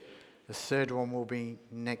The third one will be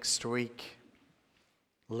next week.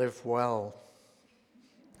 Live well.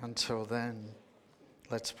 Until then,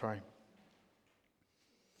 let's pray.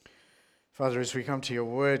 Father, as we come to your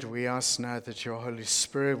word, we ask now that your Holy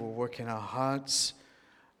Spirit will work in our hearts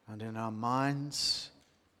and in our minds.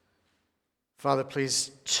 Father,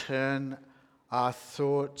 please turn our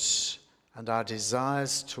thoughts and our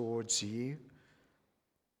desires towards you.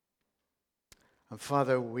 And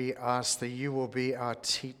Father, we ask that you will be our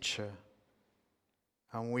teacher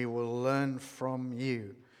and we will learn from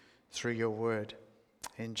you through your word.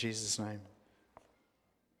 In Jesus' name.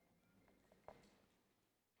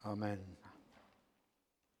 Amen.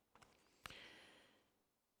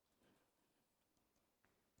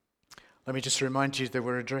 Let me just remind you that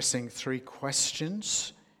we're addressing 3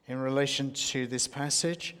 questions in relation to this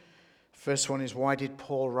passage. First one is, why did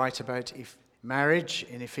Paul write about marriage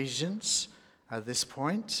in Ephesians at this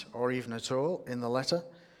point, or even at all in the letter?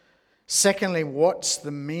 Secondly, what's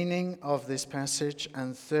the meaning of this passage?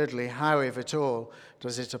 And thirdly, how, if at all,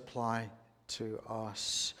 does it apply to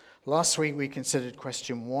us? Last week we considered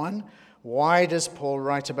question 1. Why does Paul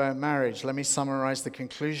write about marriage? Let me summarize the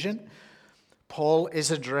conclusion. Paul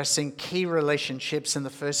is addressing key relationships in the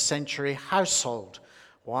first century household.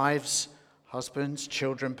 Wives, husbands,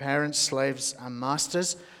 children, parents, slaves, and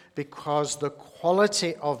masters. Because the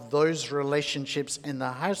quality of those relationships in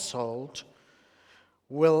the household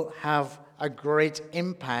will have a great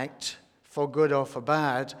impact, for good or for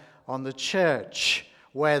bad, on the church.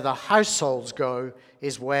 Where the households go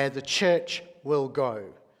is where the church will go.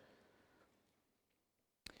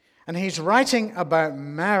 And he's writing about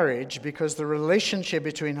marriage because the relationship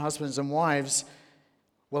between husbands and wives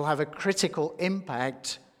will have a critical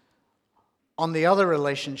impact on the other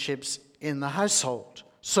relationships in the household.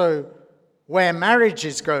 So where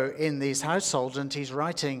marriages go in these households, and he's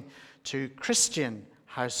writing to Christian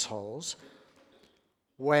households,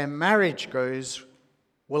 where marriage goes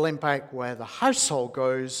will impact where the household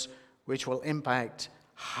goes, which will impact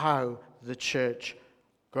how the church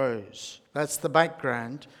goes. That's the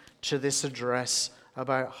background to this address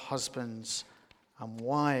about husbands and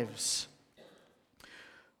wives.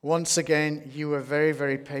 Once again, you were very,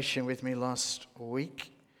 very patient with me last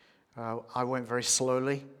week. I went very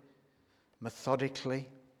slowly, methodically.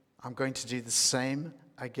 I'm going to do the same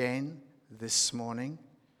again this morning.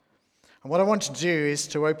 And what I want to do is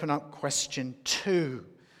to open up question 2.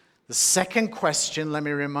 The second question, let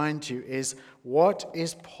me remind you, is what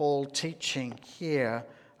is Paul teaching here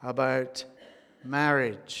about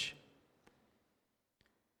marriage?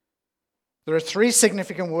 There are 3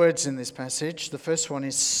 significant words in this passage. The first one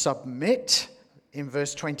is submit in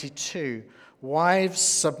verse 22. Wives,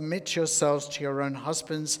 submit yourselves to your own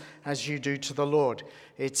husbands as you do to the Lord.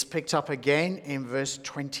 It's picked up again in verse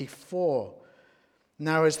 24.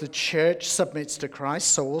 Now, as the church submits to Christ,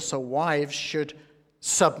 so also wives should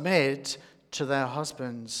submit to their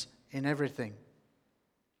husbands in everything.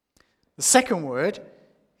 The second word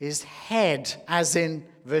is head, as in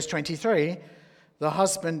verse 23. The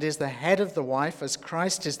husband is the head of the wife, as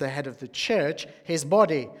Christ is the head of the church, his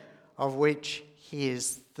body, of which he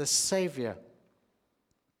is the Savior.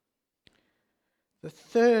 The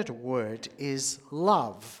third word is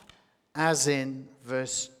love, as in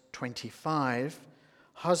verse 25.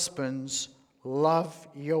 Husbands, love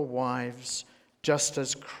your wives just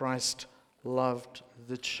as Christ loved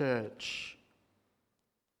the church.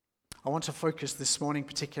 I want to focus this morning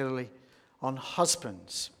particularly on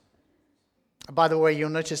husbands. By the way,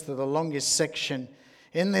 you'll notice that the longest section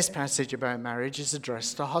in this passage about marriage is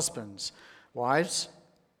addressed to husbands. Wives,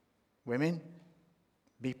 women,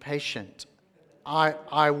 be patient.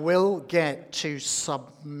 I will get to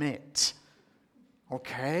submit.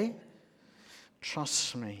 Okay?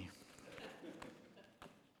 Trust me.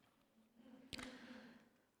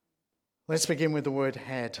 Let's begin with the word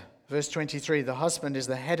head. Verse 23, the husband is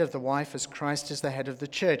the head of the wife as Christ is the head of the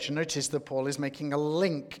church. Notice that Paul is making a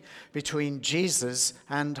link between Jesus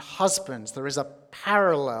and husbands. There is a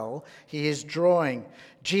parallel he is drawing.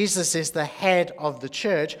 Jesus is the head of the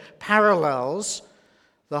church. Parallels,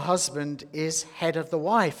 the husband is head of the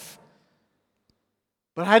wife.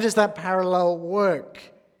 But how does that parallel work?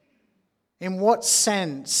 In what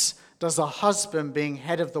sense does the husband being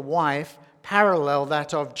head of the wife parallel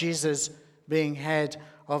that of Jesus being head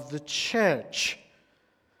of the church?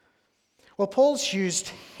 Well, Paul's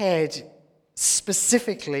used head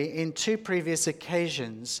specifically in 2 previous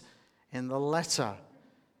occasions in the letter.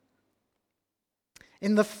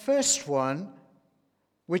 In the first one,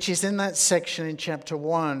 which is in that section in chapter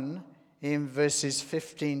 1, in verses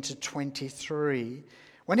 15 to 23,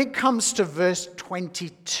 when it comes to verse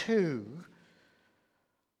 22,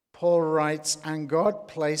 Paul writes, "And God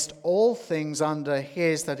placed all things under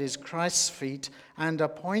his," that is Christ's feet, "and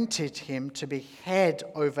appointed him to be head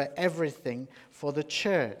over everything for the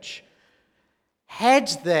church." Head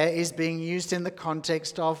there is being used in the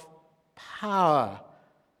context of power.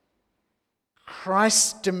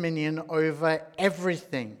 Christ's dominion over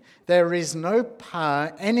everything. There is no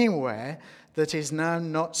power anywhere that is now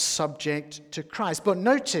not subject to Christ. But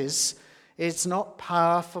notice, it's not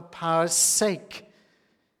power for power's sake.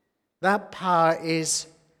 That power is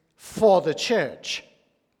for the church.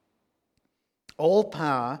 All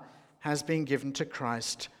power has been given to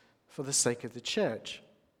Christ for the sake of the church.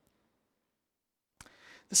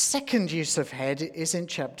 The second use of head is in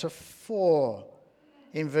chapter 4,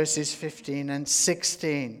 in verses 15 and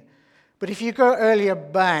 16. But if you go earlier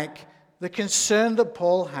back, the concern that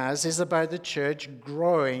Paul has is about the church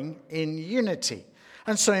growing in unity.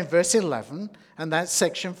 And so in verse 11, and that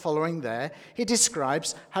section following there, he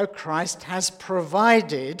describes how Christ has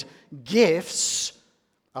provided gifts,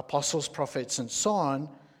 apostles, prophets, and so on,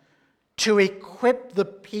 to equip the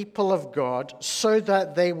people of God so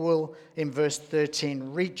that they will, in verse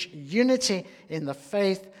 13, reach unity in the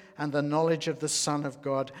faith and the knowledge of the Son of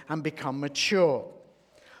God and become mature.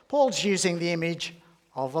 Paul's using the image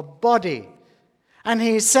of a body. And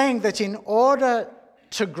he is saying that in order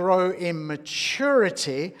to grow in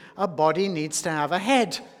maturity, a body needs to have a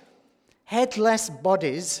head. Headless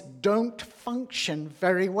bodies don't function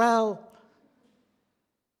very well.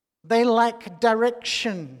 They lack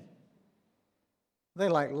direction. They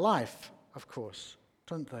lack life, of course,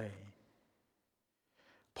 don't they?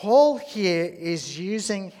 Paul here is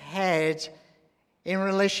using head in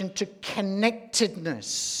relation to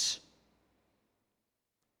connectedness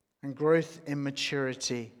and growth in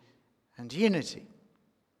maturity and unity.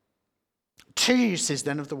 Two uses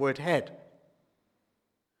then of the word head.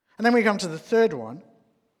 And then we come to the third one.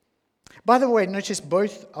 By the way, notice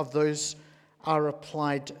both of those are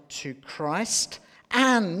applied to Christ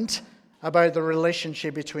and about the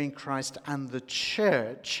relationship between Christ and the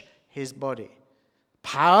church, his body.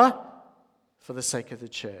 Power for the sake of the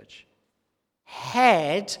church.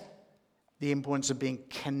 Head, the importance of being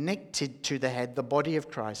connected to the head, the body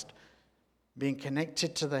of Christ, being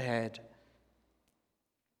connected to the head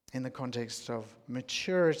in the context of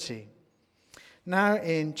maturity. Now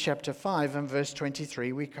in chapter 5 and verse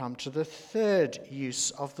 23, we come to the third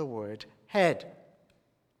use of the word head.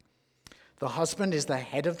 The husband is the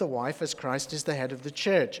head of the wife as Christ is the head of the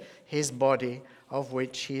church, his body, of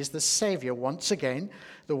which he is the Savior. Once again,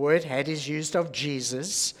 the word head is used of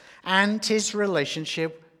Jesus and his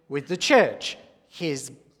relationship with the church,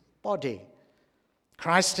 his body.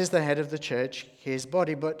 Christ is the head of the church, his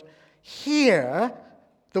body. But here,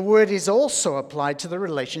 the word is also applied to the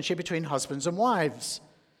relationship between husbands and wives.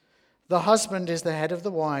 The husband is the head of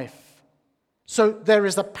the wife. So there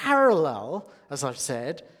is a parallel, as I've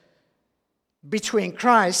said, between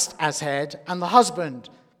Christ as head and the husband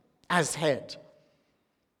as head.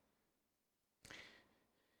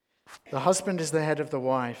 The husband is the head of the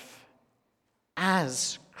wife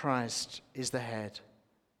as Christ is the head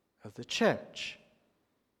of the church.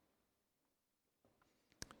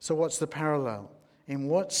 So what's the parallel? In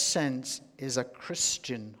what sense is a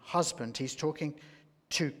Christian husband? He's talking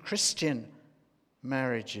to Christian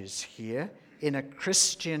marriages here in a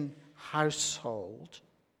Christian household.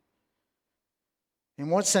 In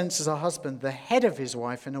what sense is a husband the head of his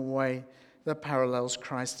wife in a way that parallels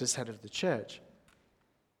Christ as head of the church?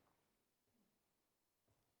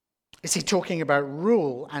 Is he talking about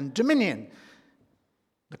rule and dominion?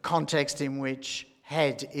 The context in which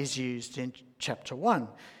head is used in chapter 1.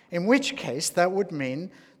 In which case, that would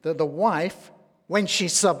mean that the wife, when she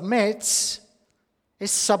submits,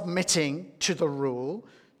 is submitting to the rule,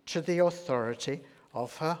 to the authority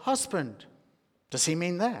of her husband. Does he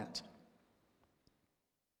mean that?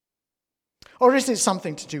 Or is it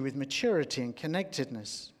something to do with maturity and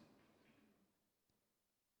connectedness?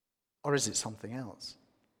 Or is it something else?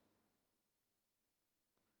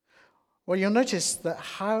 Well, you'll notice that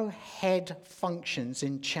how head functions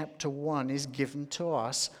in chapter 1 is given to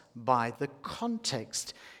us by the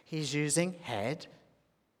context. He's using head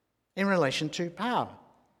in relation to power.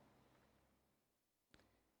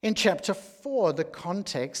 In chapter 4, the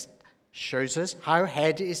context shows us how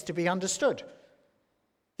head is to be understood.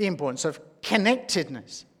 The importance of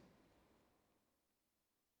connectedness.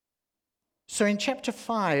 So in chapter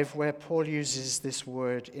 5, where Paul uses this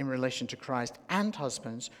word in relation to Christ and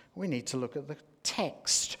husbands, we need to look at the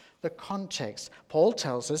text, the context. Paul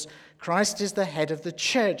tells us Christ is the head of the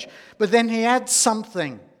church, but then he adds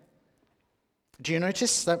something. Do you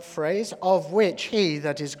notice that phrase? Of which he,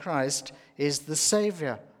 that is Christ, is the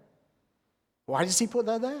Savior. Why does he put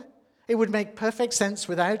that there? It would make perfect sense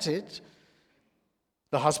without it.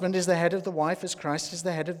 The husband is the head of the wife as Christ is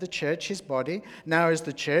the head of the church, his body. Now as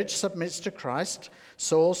the church submits to Christ,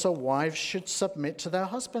 so also wives should submit to their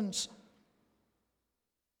husbands.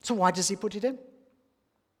 So why does he put it in?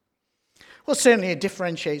 Well, certainly it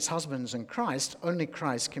differentiates husbands and Christ. Only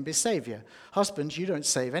Christ can be Savior. Husbands, you don't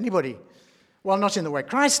save anybody. Well, not in the way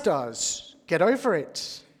Christ does. Get over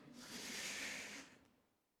it.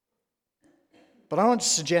 But I want to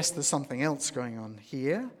suggest there's something else going on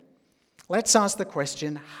here. Let's ask the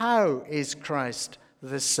question, how is Christ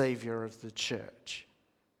the Savior of the church?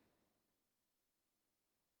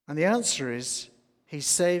 And the answer is, he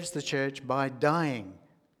saves the church by dying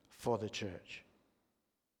for the church.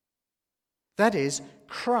 That is,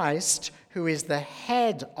 Christ, who is the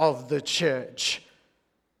head of the church,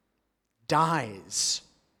 dies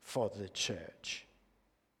for the church.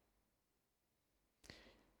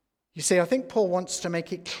 You see, I think Paul wants to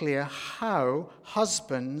make it clear how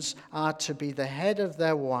husbands are to be the head of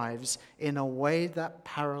their wives in a way that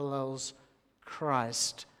parallels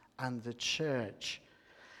Christ and the church.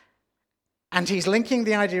 And he's linking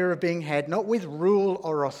the idea of being head not with rule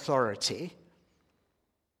or authority,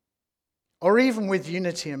 or even with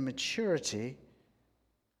unity and maturity,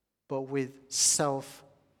 but with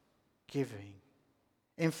self-giving.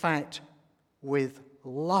 In fact, with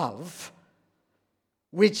love,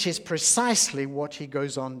 which is precisely what he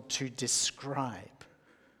goes on to describe.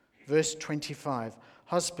 Verse 25,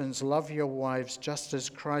 husbands, love your wives just as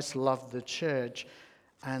Christ loved the church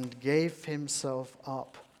and gave himself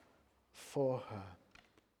up for her.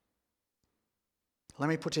 Let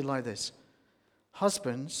me put it like this.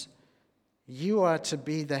 Husbands, you are to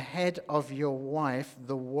be the head of your wife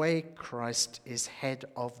the way Christ is head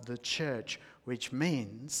of the church, which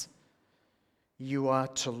means you are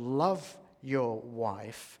to love your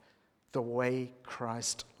wife the way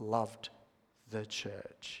Christ loved the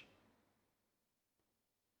church.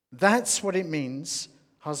 That's what it means,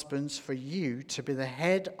 husbands, for you to be the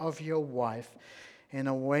head of your wife in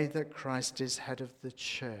a way that Christ is head of the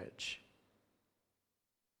church.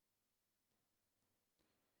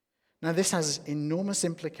 Now, this has enormous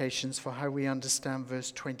implications for how we understand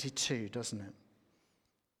verse 22, doesn't it?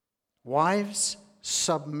 Wives,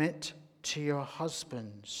 submit to your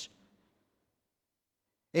husbands.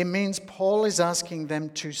 It means Paul is asking them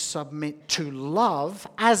to submit to love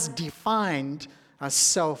as defined as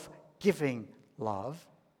self-giving love.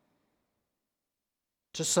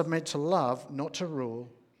 To submit to love, not to rule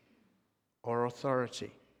or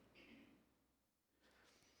authority.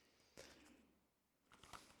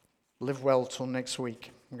 Live well till next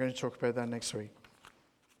week. I'm going to talk about that next week.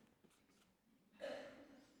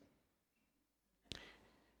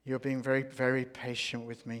 You're being very, very patient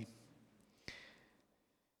with me.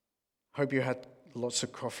 Hope you had lots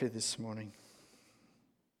of coffee this morning.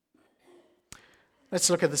 Let's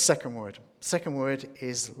look at the second word. Second word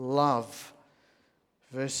is love.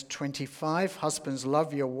 Verse 25, husbands,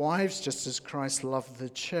 love your wives just as Christ loved the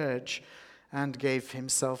church and gave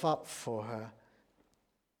himself up for her.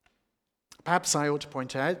 Perhaps I ought to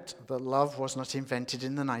point out that love was not invented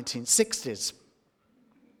in the 1960s.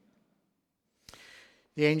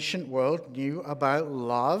 The ancient world knew about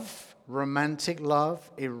love, romantic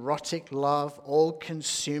love, erotic love,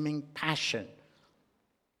 all-consuming passion.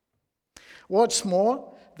 What's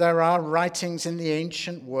more, there are writings in the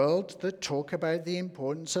ancient world that talk about the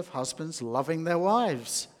importance of husbands loving their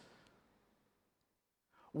wives.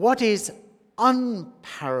 What is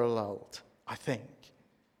unparalleled, I think,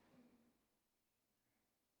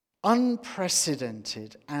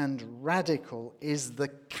 unprecedented and radical is the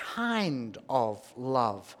kind of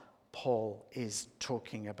love Paul is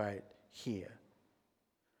talking about here.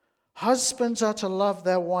 Husbands are to love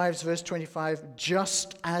their wives, verse 25,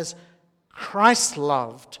 just as Christ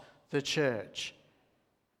loved the church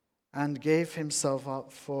and gave himself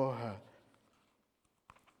up for her.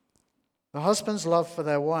 The husband's love for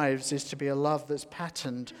their wives is to be a love that's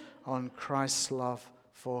patterned on Christ's love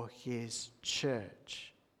for his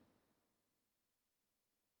church.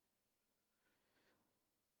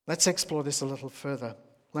 Let's explore this a little further.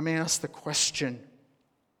 Let me ask the question,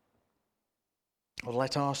 or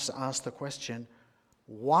let us ask the question,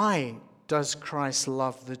 why does Christ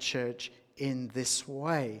love the church in this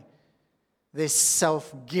way? This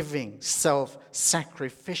self-giving,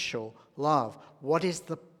 self-sacrificial love. What is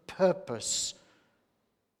the purpose?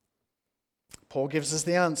 Paul gives us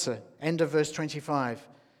the answer. End of verse 25.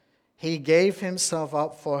 He gave himself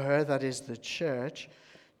up for her, that is the church,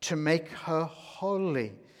 to make her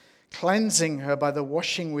holy, cleansing her by the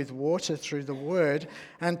washing with water through the word,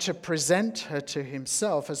 and to present her to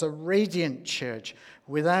himself as a radiant church,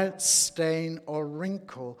 without stain or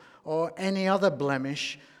wrinkle or any other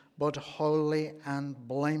blemish, but holy and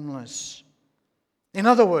blameless. In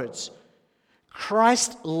other words,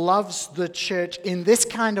 Christ loves the church in this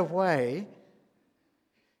kind of way.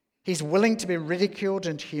 He's willing to be ridiculed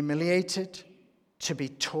and humiliated, to be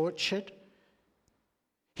tortured.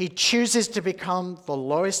 He chooses to become the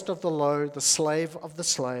lowest of the low, the slave of the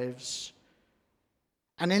slaves,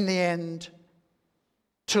 and in the end,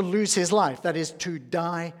 to lose his life, that is, to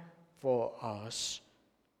die for us.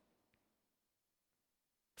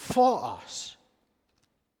 For us.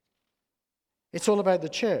 It's all about the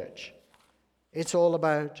church. It's all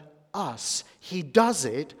about us. He does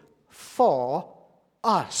it for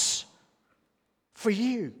us. For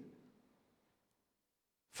you.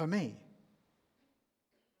 For me.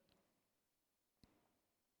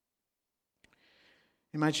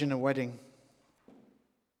 Imagine a wedding.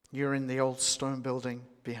 You're in the old stone building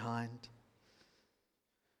behind.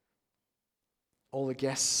 All the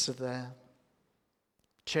guests are there.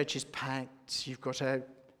 Church is packed. You've got a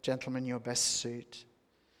gentleman in your best suit.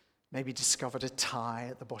 Maybe discovered a tie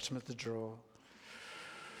at the bottom of the drawer.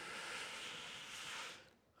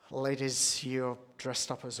 Ladies, you're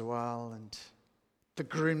dressed up as well. And the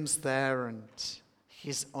groom's there and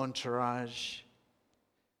his entourage.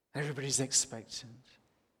 Everybody's expectant.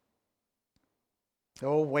 They're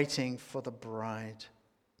all waiting for the bride.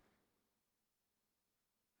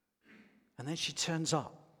 And then she turns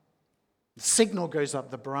up. The signal goes up,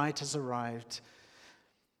 the bride has arrived.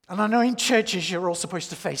 And I know in churches you're all supposed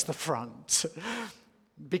to face the front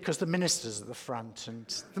because the minister's at the front and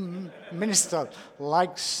the minister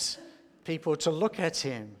likes people to look at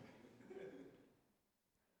him.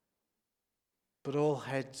 But all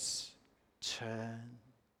heads turn.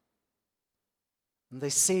 And they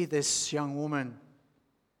see this young woman,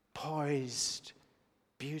 poised,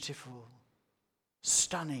 beautiful,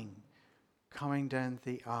 stunning, coming down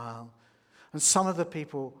the aisle. And some of the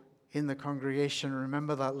people in the congregation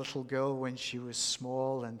remember that little girl when she was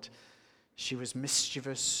small and she was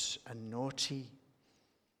mischievous and naughty,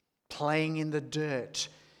 playing in the dirt.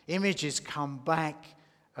 Images come back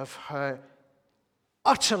of her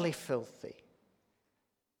utterly filthy.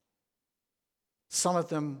 Some of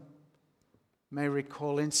them may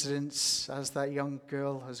recall incidents as that young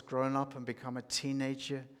girl has grown up and become a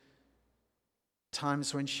teenager,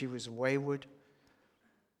 times when she was wayward,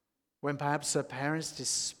 when perhaps her parents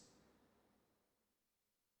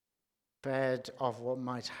despaired of what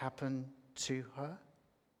might happen to her.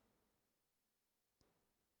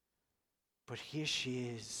 But here she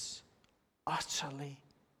is, utterly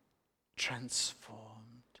transformed.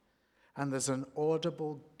 And there's an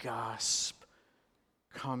audible gasp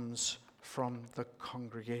comes from the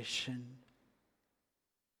congregation.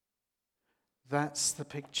 That's the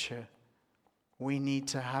picture we need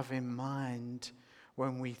to have in mind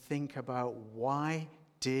when we think about why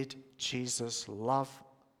did Jesus love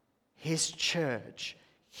his church,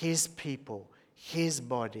 his people, his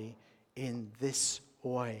body in this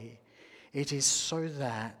way. It is so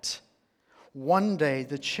that one day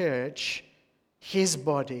the church, his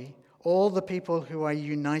body, all the people who are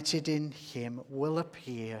united in him will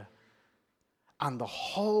appear, and the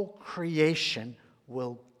whole creation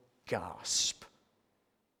will gasp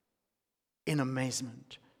in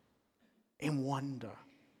amazement, in wonder.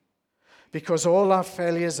 Because all our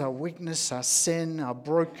failures, our weakness, our sin, our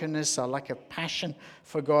brokenness, our lack of passion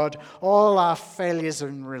for God, all our failures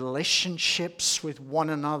in relationships with one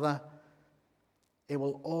another, it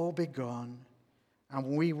will all be gone,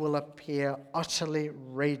 and we will appear utterly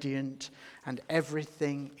radiant, and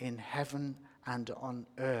everything in heaven and on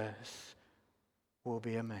earth will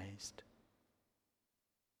be amazed.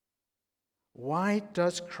 Why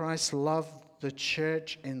does Christ love the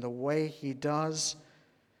church in the way he does?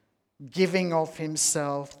 Giving of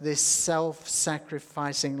himself, this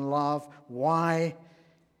self-sacrificing love. Why?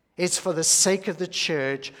 It's for the sake of the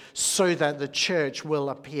church, so that the church will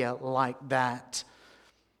appear like that.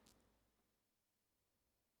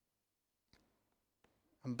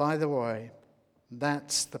 And by the way,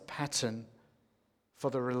 that's the pattern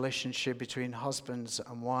for the relationship between husbands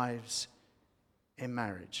and wives in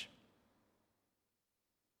marriage.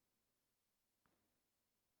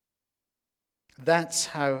 That's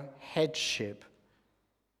how headship,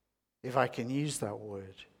 if I can use that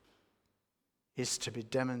word, is to be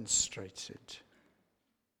demonstrated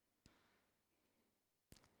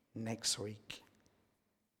next week.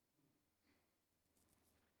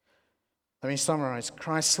 Let me summarize.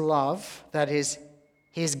 Christ's love, that is,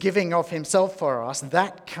 He is giving of himself for us.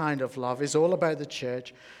 That kind of love is all about the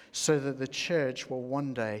church, so that the church will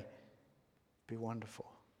one day be wonderful.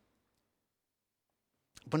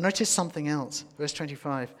 But notice something else. Verse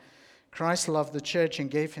 25. Christ loved the church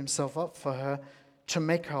and gave himself up for her to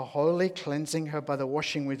make her holy, cleansing her by the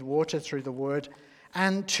washing with water through the word,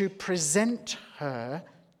 and to present her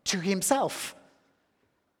to himself.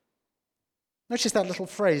 Notice that little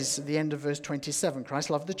phrase at the end of verse 27. Christ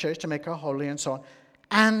loved the church to make her holy and so on,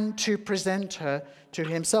 and to present her to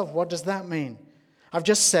himself. What does that mean? I've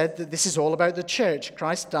just said that this is all about the church.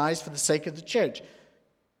 Christ dies for the sake of the church.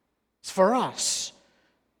 It's for us.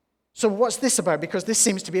 So what's this about? Because this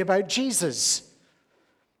seems to be about Jesus.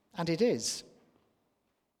 And it is.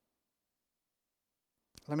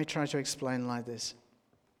 Let me try to explain like this.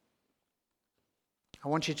 I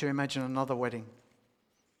want you to imagine another wedding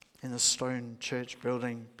in the stone church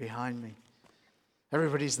building behind me.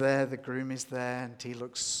 Everybody's there, the groom is there, and he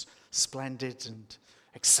looks splendid and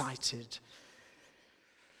excited.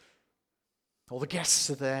 All the guests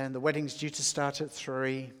are there, and the wedding's due to start at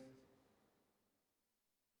 3.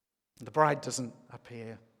 And the bride doesn't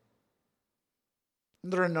appear.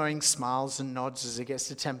 And there are knowing smiles and nods as it gets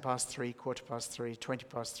to 3:10, 3:15,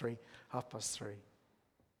 3:20, 3:30.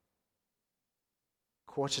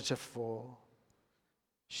 3:45.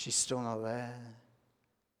 She's still not there.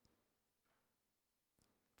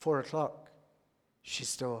 4:00. She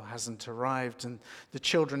still hasn't arrived. And the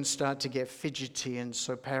children start to get fidgety, and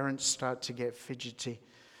so parents start to get fidgety.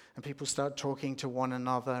 And people start talking to one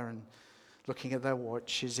another and looking at their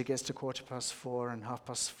watches. It gets to 4:15 and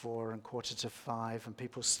 4:30 and 4:45, and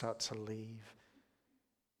people start to leave.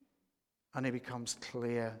 And it becomes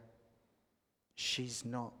clear she's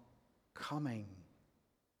not coming.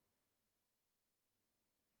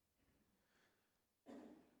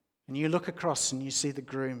 And you look across and you see the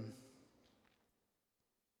groom.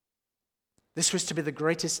 This was to be the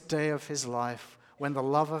greatest day of his life, when the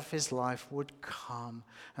love of his life would come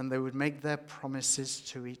and they would make their promises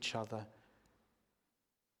to each other.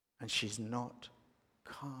 And she's not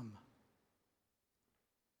come.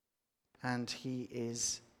 And he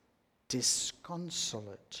is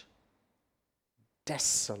disconsolate,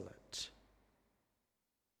 desolate.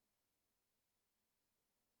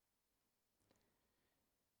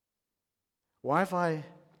 Why have I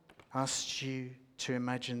asked you to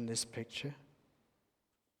imagine this picture?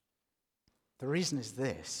 The reason is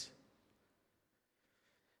this.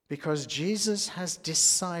 Because Jesus has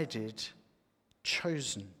decided,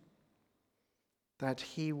 chosen, that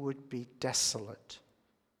he would be desolate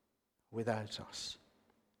without us.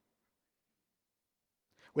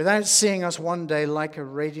 Without seeing us one day like a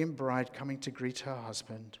radiant bride coming to greet her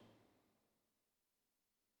husband,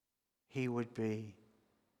 he would be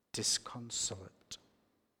disconsolate.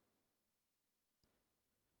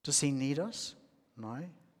 Does he need us? No.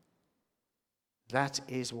 That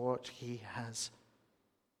is what he has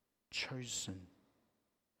chosen.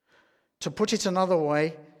 To put it another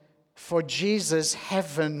way, for Jesus,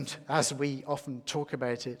 heaven, as we often talk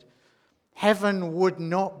about it, heaven would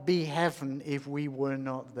not be heaven if we were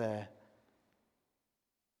not there.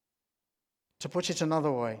 To put it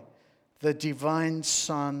another way, the divine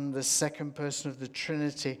Son, the second person of the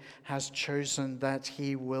Trinity, has chosen that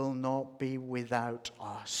he will not be without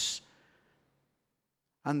us.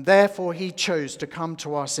 And therefore he chose to come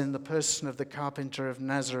to us in the person of the carpenter of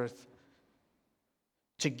Nazareth,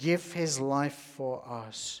 to give his life for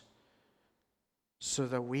us, so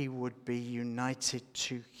that we would be united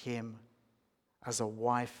to him as a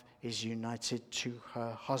wife is united to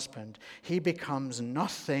her husband. He becomes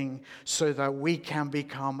nothing so that we can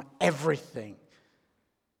become everything.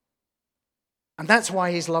 And that's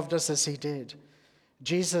why he's loved us as he did.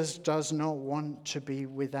 Jesus does not want to be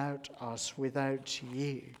without us, without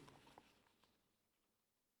you.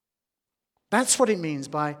 That's what it means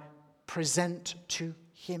by present to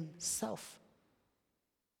himself.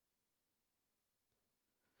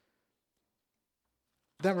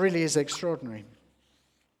 That really is extraordinary.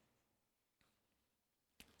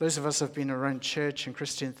 Those of us who have been around church and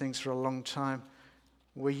Christian things for a long time,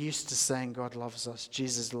 we're used to saying God loves us,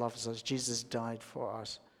 Jesus loves us, Jesus died for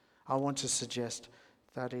us. I want to suggest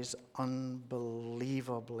that is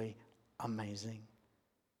unbelievably amazing.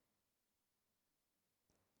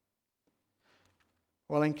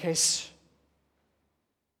 Well, in case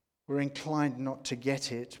we're inclined not to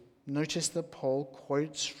get it, notice that Paul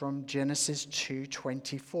quotes from Genesis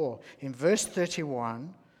 2:24. In verse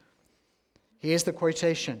 31, here's the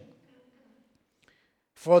quotation.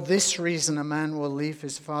 For this reason a man will leave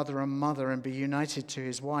his father and mother and be united to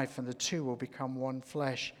his wife, and the two will become one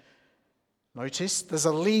flesh. Notice there's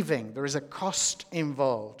a leaving, there is a cost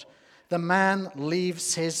involved. The man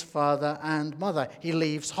leaves his father and mother. He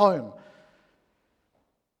leaves home.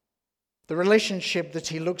 The relationship that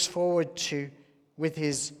he looks forward to with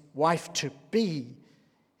his wife-to-be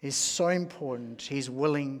is so important, he's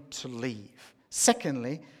willing to leave.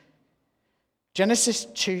 Secondly, Genesis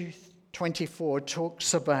 2:24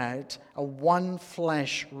 talks about a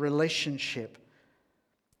one-flesh relationship.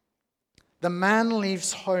 The man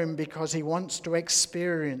leaves home because he wants to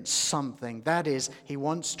experience something. That is, he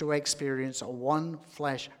wants to experience a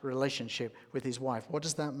one-flesh relationship with his wife. What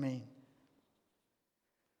does that mean?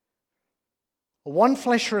 A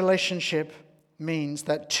one-flesh relationship means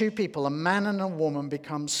that two people, a man and a woman,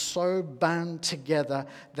 become so bound together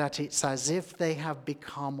that it's as if they have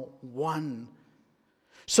become one.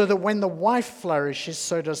 So that when the wife flourishes,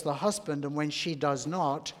 so does the husband, and when she does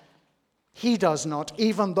not, he does not,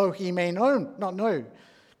 even though he may not know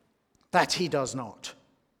that he does not.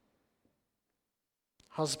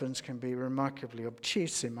 Husbands can be remarkably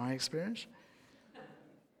obtuse in my experience.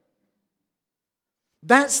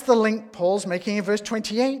 That's the link Paul's making in verse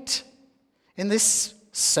 28. In this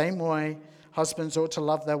same way, husbands ought to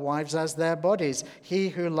love their wives as their bodies. He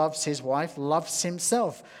who loves his wife loves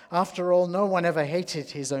himself. After all, no one ever hated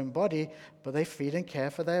his own body, but they feed and care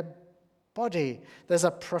for their body. There's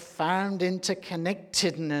a profound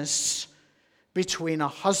interconnectedness between a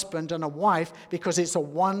husband and a wife because it's a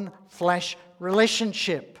one-flesh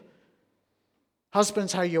relationship.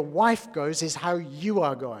 Husbands, how your wife goes is how you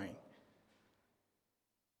are going.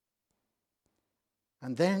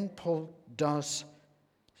 And then Paul does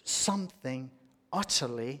something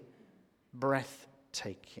utterly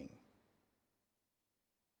breathtaking.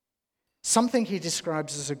 Something he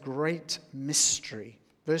describes as a great mystery.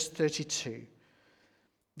 Verse 32.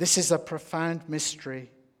 This is a profound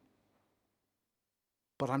mystery,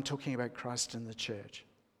 but I'm talking about Christ and the church.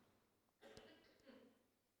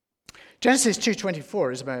 Genesis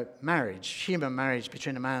 2:24 is about marriage, human marriage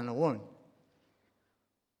between a man and a woman.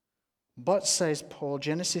 But, says Paul,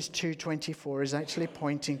 Genesis 2:24 is actually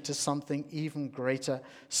pointing to something even greater,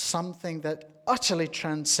 something that utterly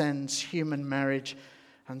transcends human marriage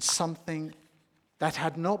and something that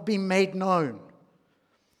had not been made known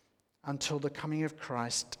until the coming of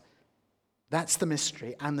Christ. That's the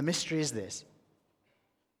mystery, and the mystery is this.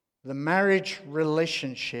 The marriage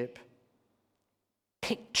relationship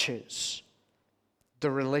pictures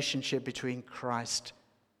the relationship between Christ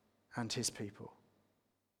and his people.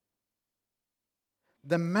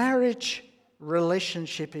 The marriage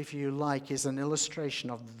relationship, if you like, is an illustration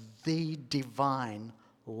of the divine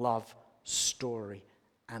love story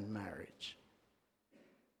and marriage.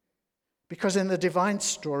 Because in the divine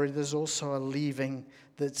story, there's also a leaving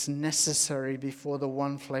that's necessary before the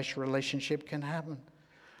one-flesh relationship can happen.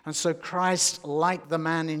 And so Christ, like the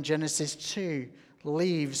man in Genesis 2,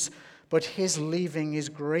 leaves, but his leaving is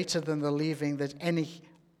greater than the leaving that any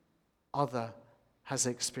other has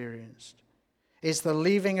experienced. It's the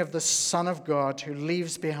leaving of the Son of God who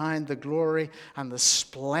leaves behind the glory and the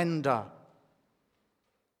splendor.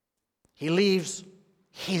 He leaves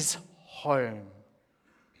his home,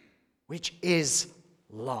 which is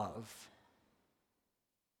love.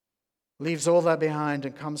 Leaves all that behind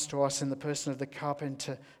and comes to us in the person of the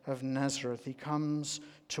carpenter of Nazareth. He comes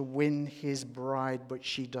to win his bride, but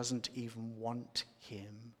she doesn't even want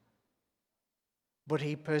him. But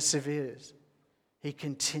he perseveres. He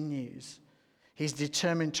continues. He's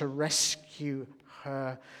determined to rescue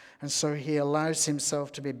her. And so he allows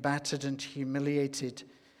himself to be battered and humiliated,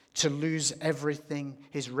 to lose everything,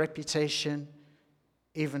 his reputation,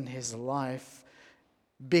 even his life,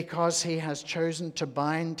 because he has chosen to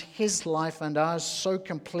bind his life and ours so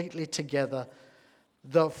completely together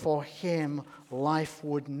that for him, life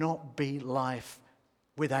would not be life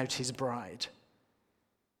without his bride.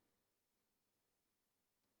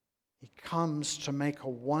 He comes to make a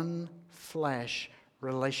one-flesh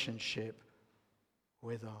relationship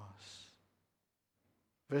with us.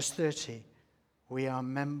 Verse 30, we are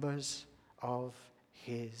members of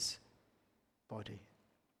his body.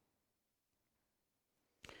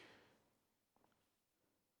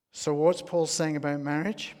 So what's Paul saying about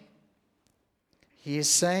marriage? He is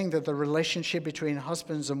saying that the relationship between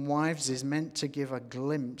husbands and wives is meant to give a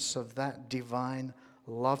glimpse of that divine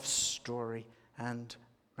love story and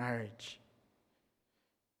marriage.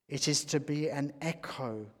 It is to be an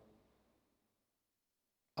echo,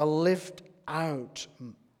 a lived out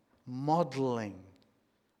modeling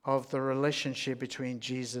of the relationship between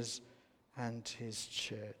Jesus and his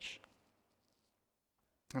church.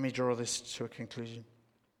 Let me draw this to a conclusion.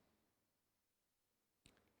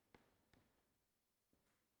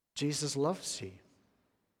 Jesus loves you.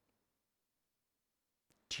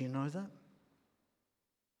 Do you know that?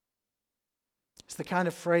 It's the kind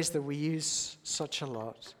of phrase that we use such a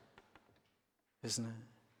lot, isn't it?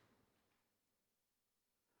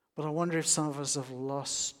 But I wonder if some of us have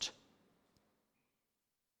lost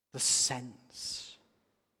the sense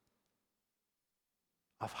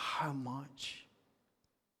of how much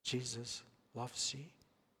Jesus loves you.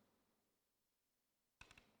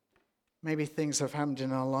 Maybe things have happened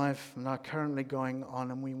in our life and are currently going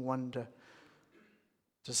on, and we wonder,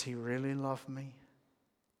 does he really love me?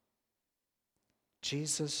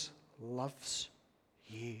 Jesus loves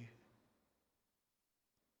you.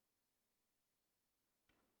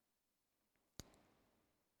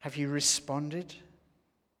 Have you responded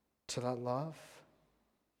to that love?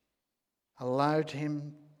 Allowed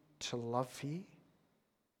him to love you?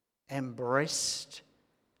 Embraced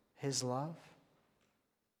his love?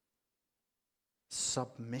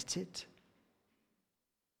 Submitted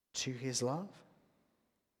to his love?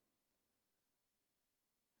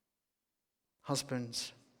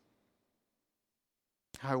 Husbands,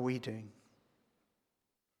 how are we doing?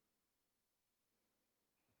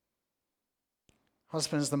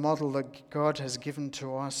 Husbands, the model that God has given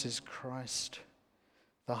to us is Christ.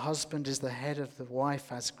 The husband is the head of the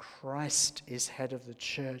wife as Christ is head of the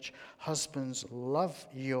church. Husbands, love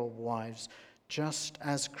your wives just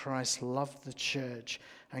as Christ loved the church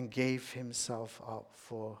and gave himself up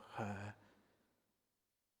for her.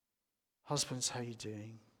 Husbands, how are you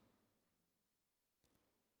doing?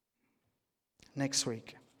 Next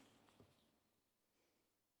week,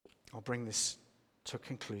 I'll bring this to a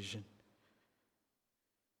conclusion.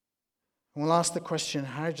 We'll ask the question,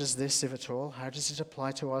 how does this, if at all, how does it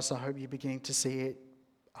apply to us? I hope you're beginning to see it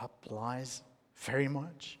applies very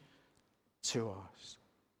much to us.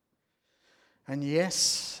 And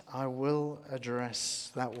yes, I will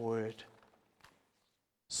address that word,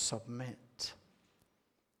 submit.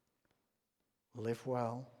 Live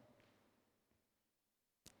well.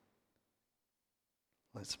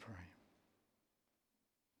 Let's pray.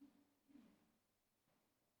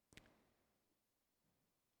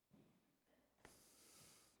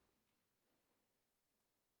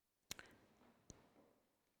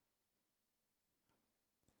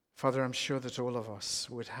 Father, I'm sure that all of us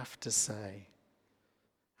would have to say,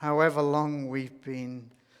 however long we've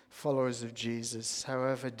been followers of Jesus,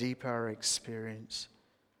 however deep our experience,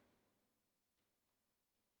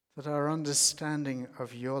 that our understanding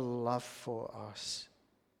of your love for us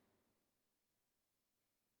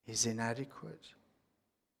is inadequate.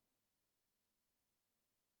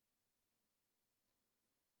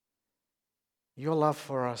 Your love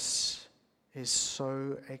for us is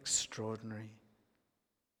so extraordinary,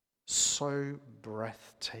 so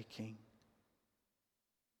breathtaking.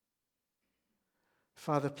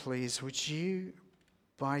 Father, please, would you,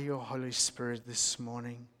 by your Holy Spirit this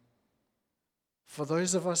morning, for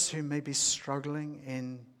those of us who may be struggling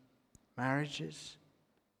in marriages,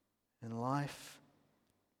 in life,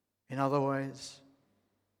 in other ways,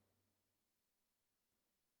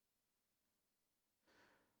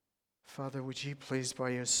 Father, would you please, by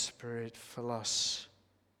your Spirit, fill us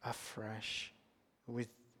afresh with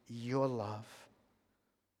your love,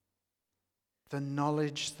 the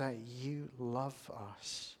knowledge that you love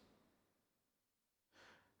us.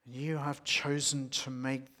 You have chosen to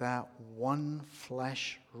make that one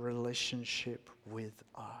flesh relationship with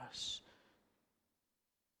us.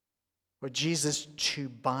 For Jesus to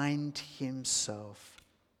bind himself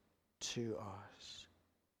to us.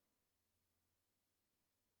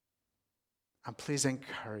 And please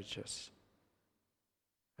encourage us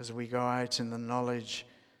as we go out in the knowledge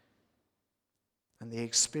and the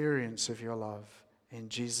experience of your love. In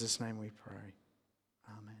Jesus' name we pray.